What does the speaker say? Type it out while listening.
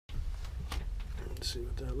Let's see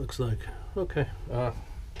what that looks like. Okay, so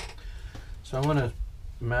I want to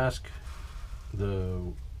mask the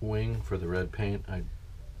wing for the red paint.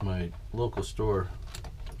 My local store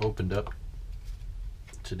opened up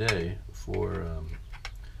today for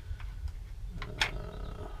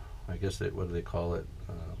I guess what do they call it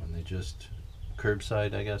when they just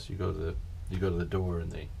curbside? I guess you go to the door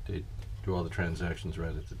and they do all the transactions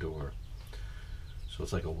right at the door. So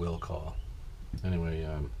it's like a will call. Anyway,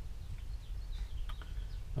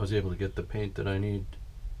 I was able to get the paint that I need,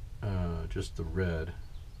 just the red.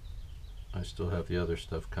 I still have the other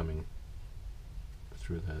stuff coming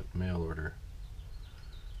through that mail order,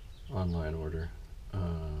 online order,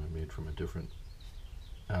 made from a different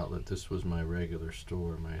outlet. This was my regular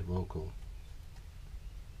store, my local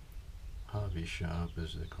hobby shop,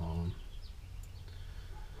 as they call them.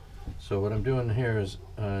 So what I'm doing here is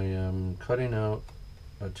I am cutting out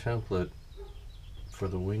a template for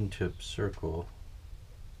the wingtip circle.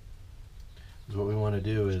 What we want to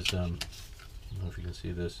do is, I don't know if you can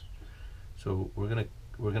see this. So we're gonna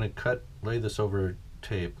lay this over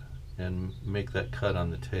tape and make that cut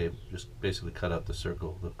on the tape. Just basically cut out the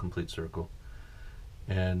circle, the complete circle,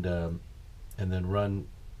 and then run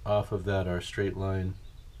off of that our straight line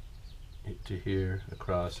to here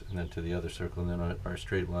across, and then to the other circle, and then our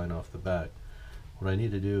straight line off the back. What I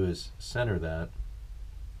need to do is center that,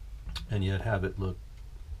 and yet have it look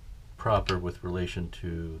proper with relation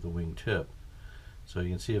to the wing tip. So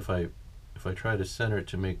you can see if I try to center it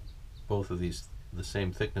to make both of these the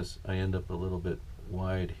same thickness, I end up a little bit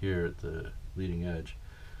wide here at the leading edge.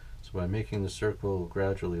 So by making the circle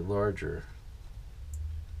gradually larger,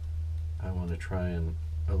 I want to try and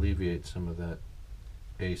alleviate some of that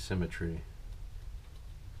asymmetry.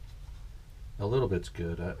 A little bit's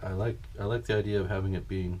good. I like the idea of having it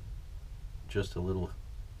being just a little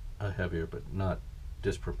heavier, but not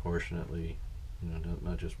disproportionately,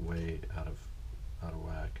 not just way out of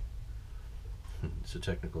whack. It's a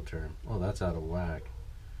technical term. Oh, that's out of whack.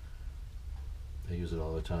 They use it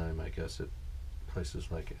all the time, I guess, at places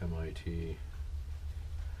like MIT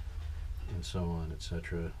and so on,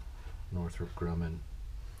 etc. Northrop Grumman.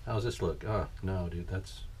 How does this look? Oh, no, dude,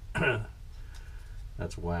 that's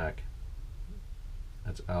that's whack.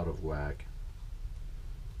 That's out of whack.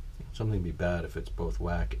 Something be bad if it's both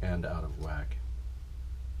whack and out of whack.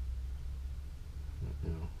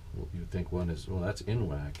 You'd think one is, well, that's in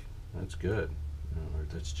whack. That's good. Or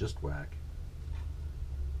that's just whack.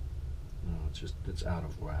 No, it's out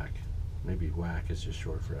of whack. Maybe whack is just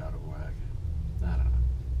short for out of whack.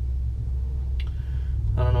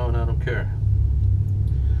 I don't know, and I don't care.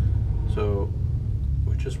 So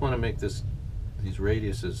we just want to make these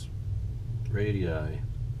radii,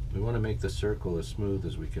 we want to make the circle as smooth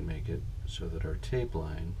as we can make it, so that our tape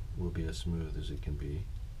line will be as smooth as it can be.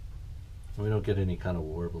 And we don't get any kind of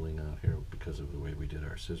warbling out here because of the way we did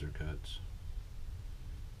our scissor cuts.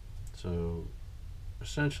 So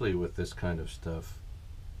essentially with this kind of stuff,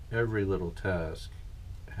 every little task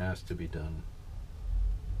has to be done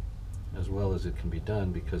as well as it can be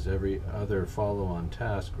done, because every other follow-on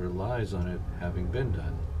task relies on it having been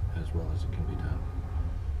done as well as it can be done.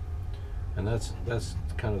 And that's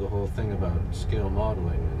kind of the whole thing about scale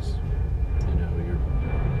modeling is,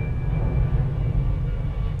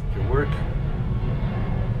 your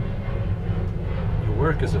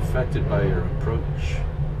work is affected by your approach.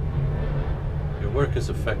 Your work is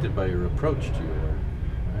affected by your approach to your work,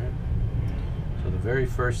 right? So the very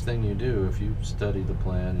first thing you do, if you study the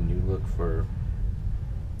plan and you look for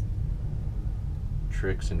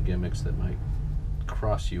tricks and gimmicks that might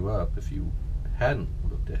cross you up if you hadn't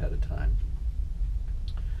looked ahead of time,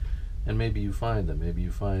 and maybe you find them, maybe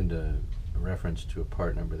you find a reference to a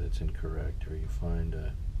part number that's incorrect, or you find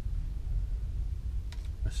a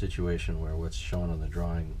situation where what's shown on the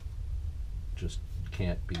drawing just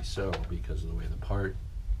can't be so because of the way the part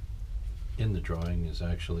in the drawing is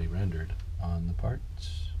actually rendered on the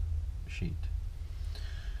parts sheet.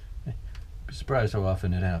 Be surprised how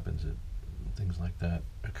often it happens that things like that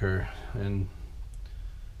occur, and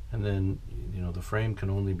then the frame can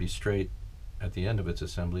only be straight at the end of its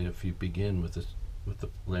assembly if you begin with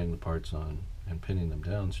laying the parts on and pinning them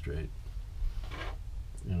down straight.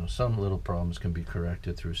 Some little problems can be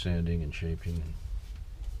corrected through sanding and shaping and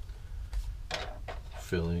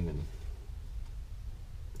filling and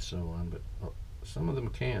so on, but some of them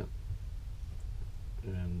can't.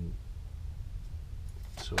 And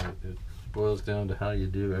so it boils down to how you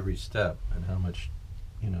do every step and how much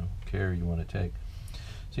care you want to take.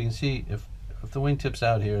 So you can see if the wingtip's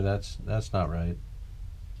out here, that's not right,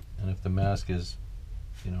 and if the mask is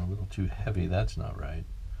a little too heavy, that's not right.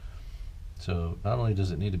 So not only does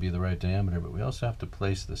it need to be the right diameter, but we also have to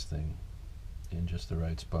place this thing in just the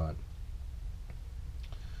right spot.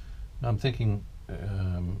 Now I'm thinking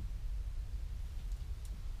the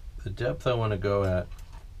depth I want to go at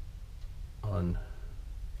on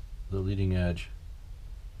the leading edge,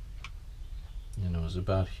 you know, is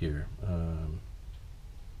about here.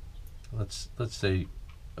 Let's say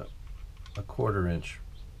a 1/4 inch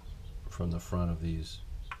from the front of these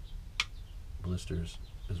blisters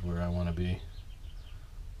is where I want to be.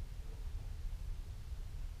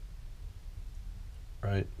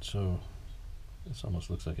 Right, so this almost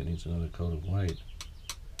looks like it needs another coat of white.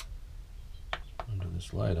 Under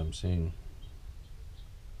this light I'm seeing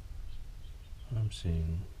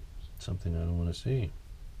something I don't want to see.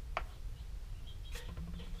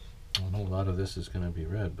 I know a lot of this is going to be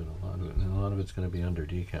red, but a lot of it's going to be under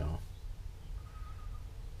decal.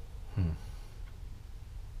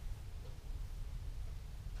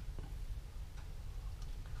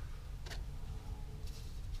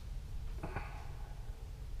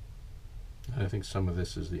 I think some of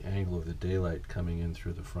this is the angle of the daylight coming in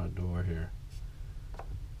through the front door here.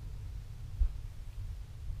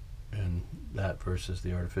 And that versus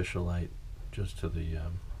the artificial light just to the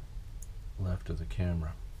left of the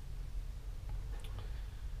camera.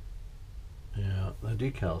 Yeah, the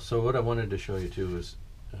decal. So what I wanted to show you too is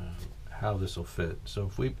how this will fit.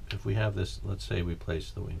 So if we have this, let's say we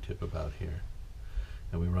place the wingtip about here,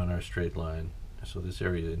 and we run our straight line. So this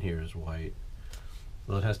area in here is white.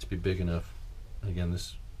 Well, it has to be big enough. Again,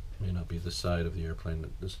 this may not be the side of the airplane, but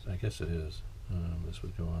this, I guess it is. This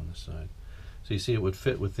would go on this side. So you see, it would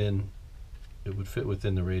fit within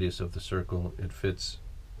the radius of the circle. It fits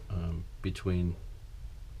between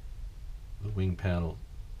the wing panel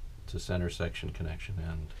to center section connection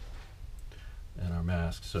and our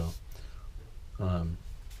mask. So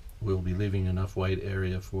we'll be leaving enough white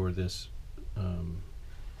area for this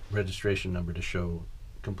registration number to show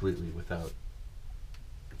completely without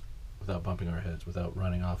bumping our heads, without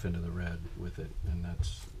running off into the red with it. And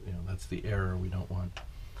that's, you know, that's the error we don't want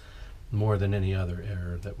more than any other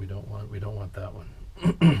error that we don't want. We don't want that one.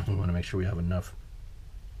 We want to make sure we have enough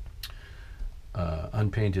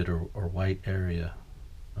unpainted or white area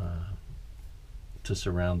to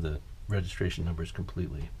surround the registration numbers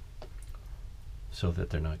completely, so that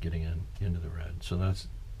they're not getting into the red. So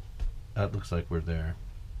that looks like we're there.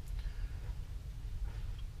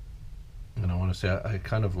 And I want to say I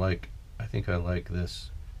kind of like, I think I like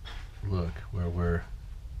this look where we're,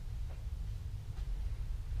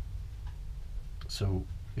 so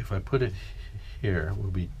if I put it here,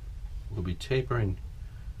 we'll be tapering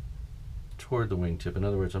toward the wingtip. In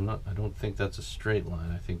other words, I don't think that's a straight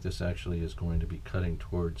line. I think this actually is going to be cutting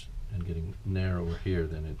towards and getting narrower here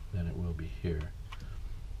than it will be here,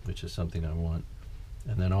 which is something I want.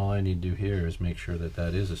 And then all I need to do here is make sure that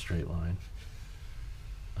that is a straight line.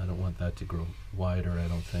 I don't want that to grow wider, I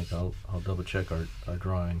don't think. I'll double check our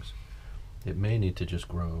drawings. It may need to just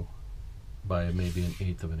grow by maybe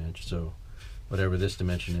 1/8 of an inch. So whatever this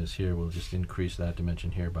dimension is here, we'll just increase that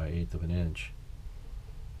dimension here by 1/8 of an inch.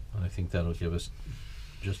 And I think that'll give us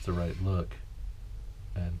just the right look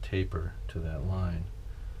and taper to that line.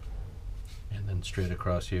 And then straight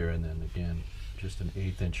across here, and then again, just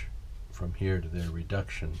 1/8 inch from here to there,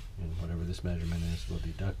 reduction in whatever this measurement is. We'll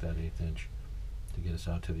deduct that 1/8 inch to get us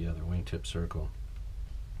out to the other wingtip circle.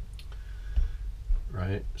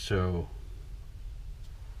 Right, so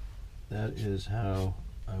that is how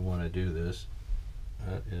I want to do this.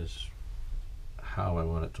 That is how I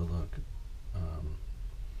want it to look.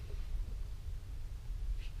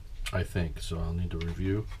 I think so. I'll need to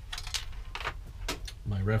review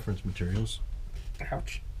my reference materials.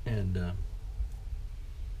 Ouch. And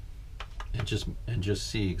just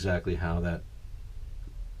see exactly how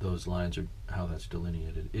those lines are, how that's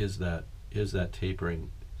delineated. Is that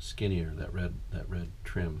tapering skinnier, that red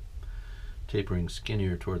trim tapering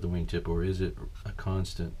skinnier toward the wingtip, or is it a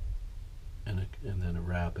constant and then a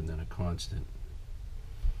wrap and then a constant?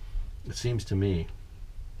 It seems to me,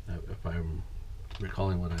 if I'm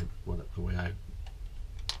recalling the way I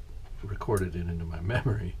recorded it into my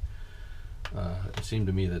memory, it seemed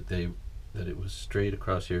to me that it was straight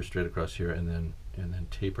across here, and then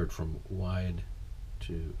tapered from wide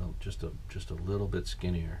to just a little bit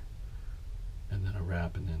skinnier, and then a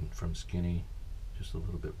wrap, and then from skinny just a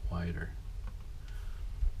little bit wider.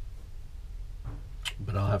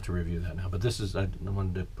 But I'll have to review that now. But this is, I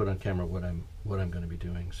wanted to put on camera what I'm going to be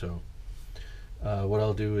doing. So what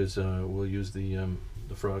I'll do is we'll use the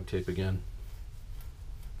frog tape again.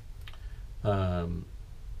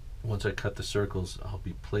 Once I cut the circles, I'll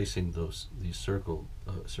be placing these circles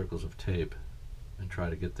of tape and try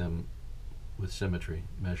to get them with symmetry,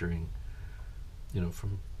 measuring,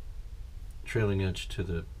 from trailing edge to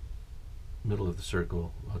the middle of the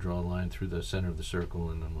circle. I'll draw a line through the center of the circle,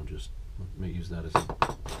 and then we'll use that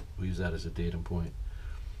as a datum point.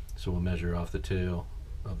 So we'll measure off the tail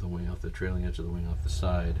of the wing, off the trailing edge of the wing, off the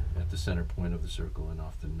side at the center point of the circle, and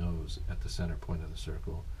off the nose at the center point of the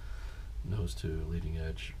circle. Nose to leading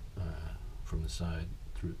edge from the side,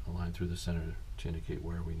 through a line through the center to indicate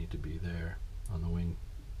where we need to be there on the wing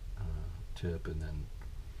tip, and then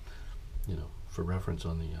for reference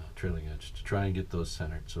on the trailing edge to try and get those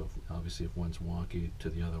centered. So obviously if one's wonky to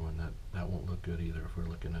the other one, that won't look good either if we're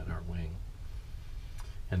looking at our wing.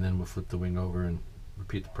 And then we'll flip the wing over and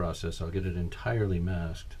repeat the process. I'll get it entirely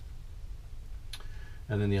masked,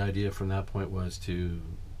 and then the idea from that point was to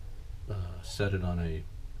set it on a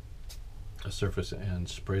surface and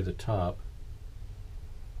spray the top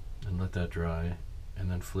and let that dry, and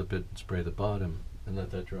then flip it and spray the bottom and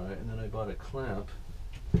let that dry. And then I bought a clamp,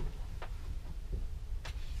 and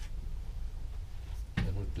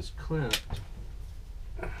with this clamp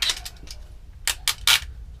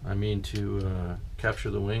I mean to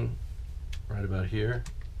capture the wing right about here,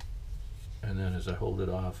 and then as I hold it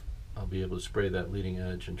off, I'll be able to spray that leading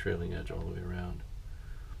edge and trailing edge all the way around.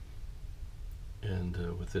 And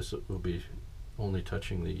with this, it will be only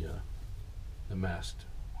touching the masked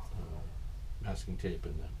masking tape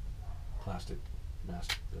and the plastic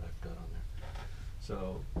mask that I've got on there.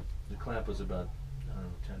 So the clamp was about, I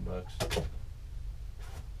don't know, $10.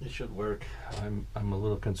 It should work. I'm a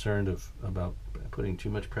little concerned about putting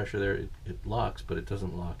too much pressure there. It locks, but it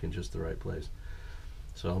doesn't lock in just the right place.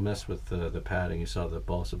 So I'll mess with the padding. You saw the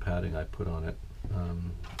balsa padding I put on it,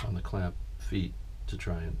 on the clamp feet, to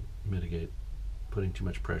try and mitigate putting too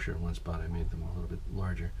much pressure in one spot. I made them a little bit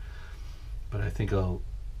larger, but I think I'll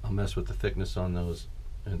mess with the thickness on those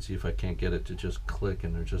and see if I can't get it to just click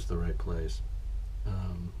and they're just the right place,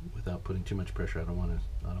 without putting too much pressure. I don't want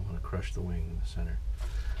to crush the wing in the center.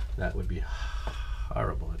 That would be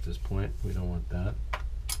horrible at this point. We don't want that.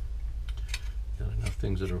 Got enough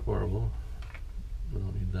things that are horrible. We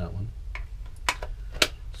don't need that one.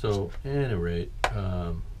 So at any rate,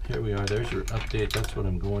 here we are. There's your update. That's what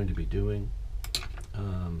I'm going to be doing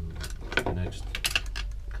the next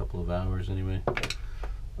couple of hours anyway.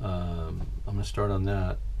 I'm going to start on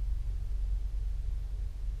that,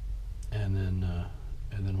 and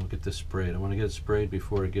then we'll get this sprayed. I want to get it sprayed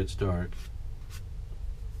before it gets dark.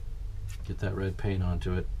 Get that red paint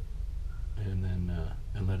onto it, and then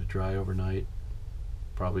and let it dry overnight.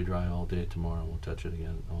 Probably dry all day tomorrow. Won't touch it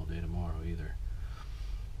again all day tomorrow either.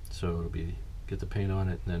 So it'll be get the paint on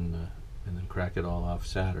it, and then crack it all off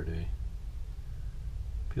Saturday.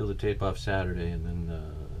 Peel the tape off Saturday, and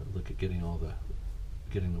then look at getting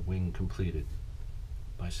the wing completed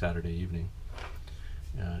by Saturday evening.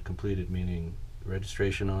 Completed meaning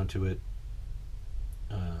registration onto it,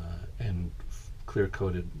 and clear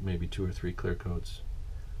coated, maybe 2 or 3 clear coats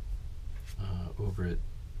over it,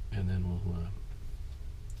 and then we'll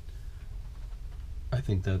I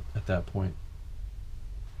think that at that point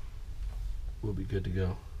we'll be good to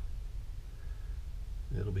go.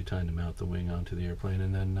 It'll be time to mount the wing onto the airplane,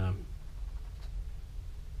 and then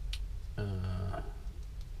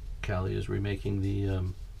Callie is remaking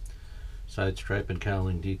the side stripe and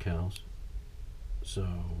cowling decals, so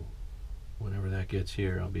whenever that gets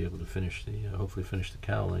here, I'll be able to finish hopefully finish the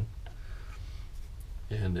cowling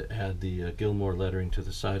and add the Gilmore lettering to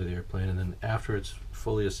the side of the airplane. And then after it's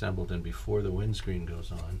fully assembled and before the windscreen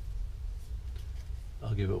goes on,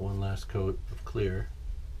 I'll give it one last coat of clear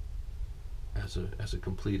as a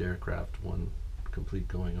complete aircraft, one complete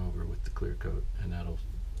going over with the clear coat, and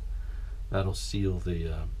that'll seal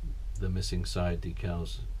the missing side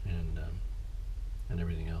decals and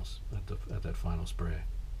everything else at that final spray.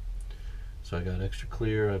 So I got extra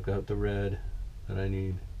clear, I've got the red that I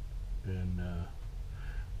need, and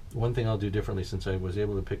one thing I'll do differently, since I was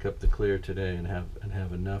able to pick up the clear today and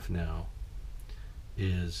have enough now,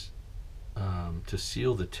 is to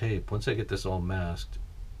seal the tape. Once I get this all masked,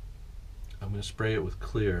 I'm going to spray it with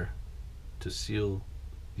clear to seal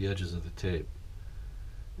the edges of the tape,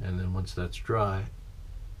 and then once that's dry,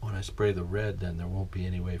 when I spray the red, then there won't be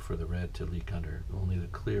any way for the red to leak under. Only the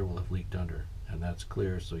clear will have leaked under, and that's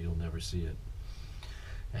clear, so you'll never see it.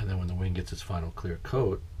 And then when the wing gets its final clear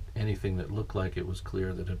coat, anything that looked like it was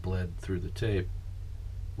clear that had bled through the tape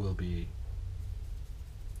will be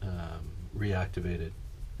reactivated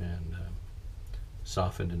and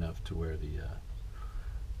softened enough to where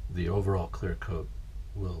the overall clear coat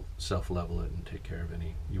will self-level it and take care of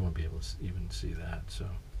any. You won't be able to even see that. So,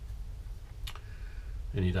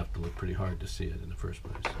 and you'd have to look pretty hard to see it in the first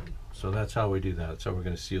place. So that's how we do that. That's how we're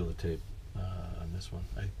going to seal the tape on this one.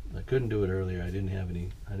 I couldn't do it earlier. I didn't have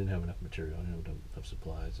enough material. I didn't have enough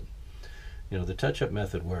supplies. And the touch-up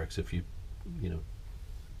method works if you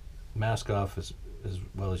mask off as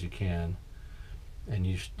well as you can, and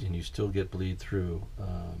you still get bleed through.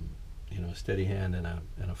 A steady hand and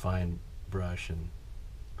a fine brush, and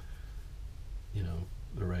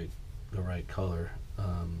the right color.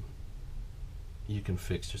 You can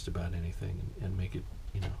fix just about anything and make it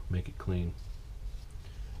clean.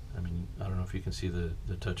 I mean, I don't know if you can see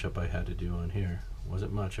the touch-up I had to do on here.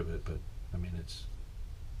 Wasn't much of it, but I mean,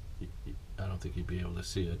 I don't think you'd be able to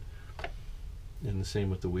see it. And the same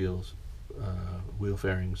with the wheels, wheel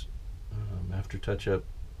fairings. After touch-up,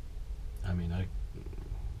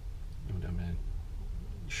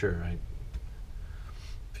 sure,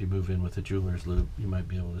 if you move in with a jeweler's loupe, you might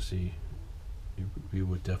be able to see. You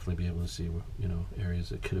would definitely be able to see, areas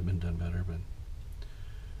that could have been done better. But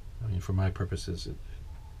I mean, for my purposes,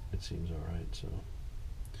 it seems all right. So,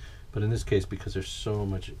 but in this case, because there's so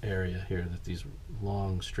much area here that these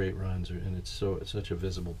long straight runs are, and it's such a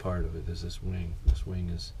visible part of it is this wing. This wing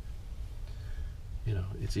is,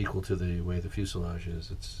 it's equal to the way the fuselage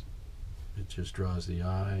is. It just draws the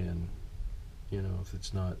eye, and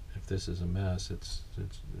if this is a mess, it's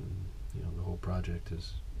the whole project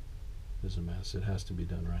is a mess. It has to be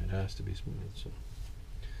done right. It has to be smooth. So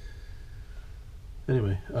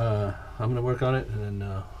anyway, I'm going to work on it, and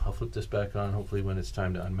then I'll flip this back on hopefully when it's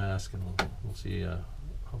time to unmask, and we'll see.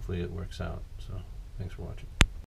 Hopefully it works out. So thanks for watching.